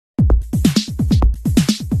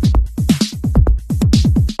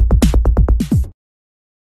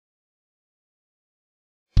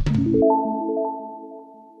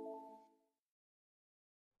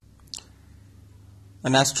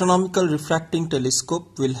An astronomical refracting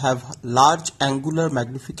telescope will have large angular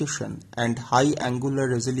magnification and high angular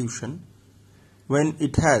resolution when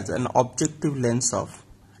it has an objective lens of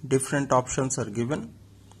different options are given: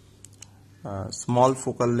 small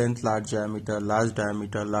focal length, large diameter,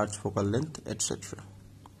 large focal length, etc.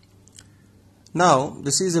 Now,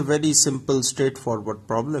 this is a very simple, straightforward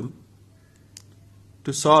problem.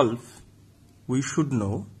 To solve, we should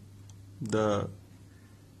know the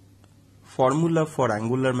formula for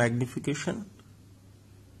angular magnification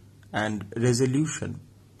and resolution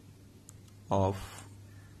of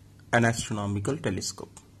an astronomical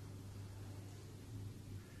telescope.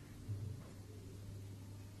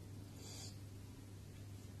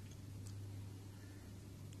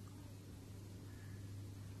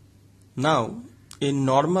 Now, in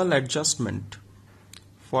normal adjustment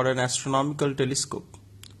for an astronomical telescope,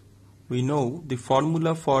 we know the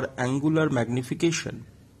formula for angular magnification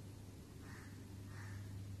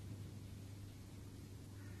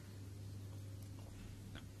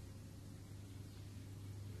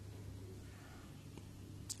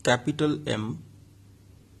capital M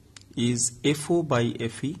is FO by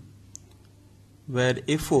FE, where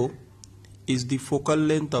FO is the focal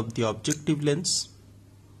length of the objective lens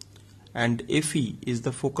and FE is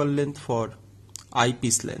the focal length for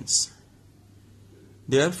eyepiece lens.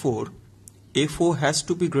 Therefore, FO has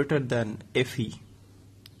to be greater than FE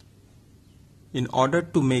in order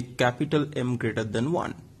to make capital M greater than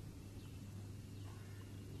 1.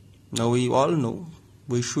 Now we all know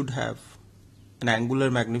we should have an angular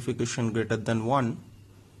magnification greater than 1.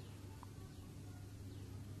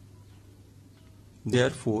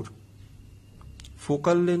 Therefore,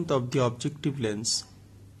 focal length of the objective lens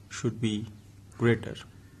should be greater.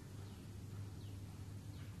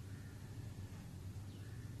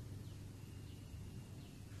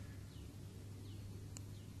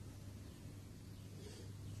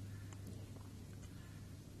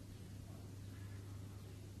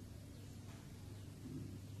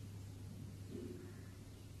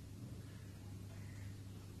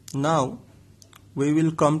 Now we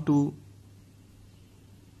will come to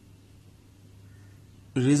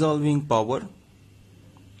resolving power.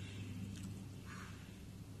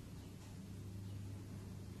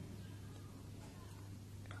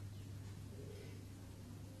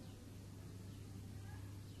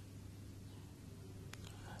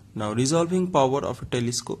 Now resolving power of a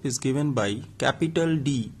telescope is given by capital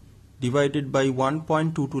D divided by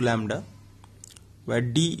 1.22 lambda, where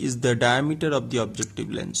D is the diameter of the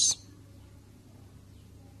objective lens.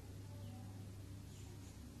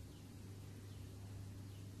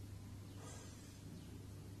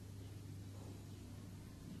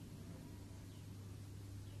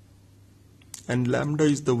 And lambda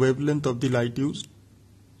is the wavelength of the light used.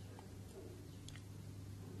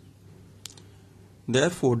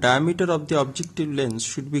 Therefore, diameter of the objective lens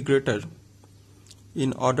should be greater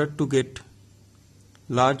in order to get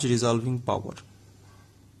large resolving power.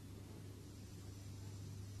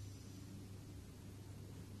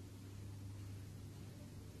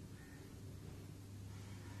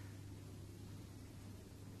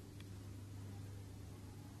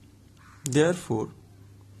 Therefore,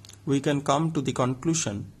 we can come to the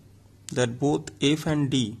conclusion that both F and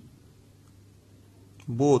D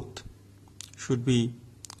both should be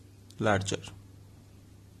larger.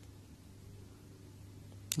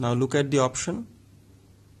 Now look at the option.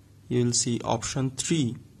 You will see option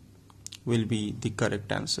 3 will be the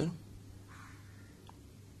correct answer.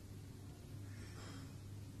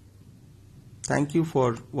 Thank you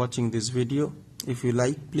for watching this video. If you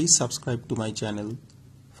like, please subscribe to my channel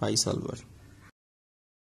Physolver.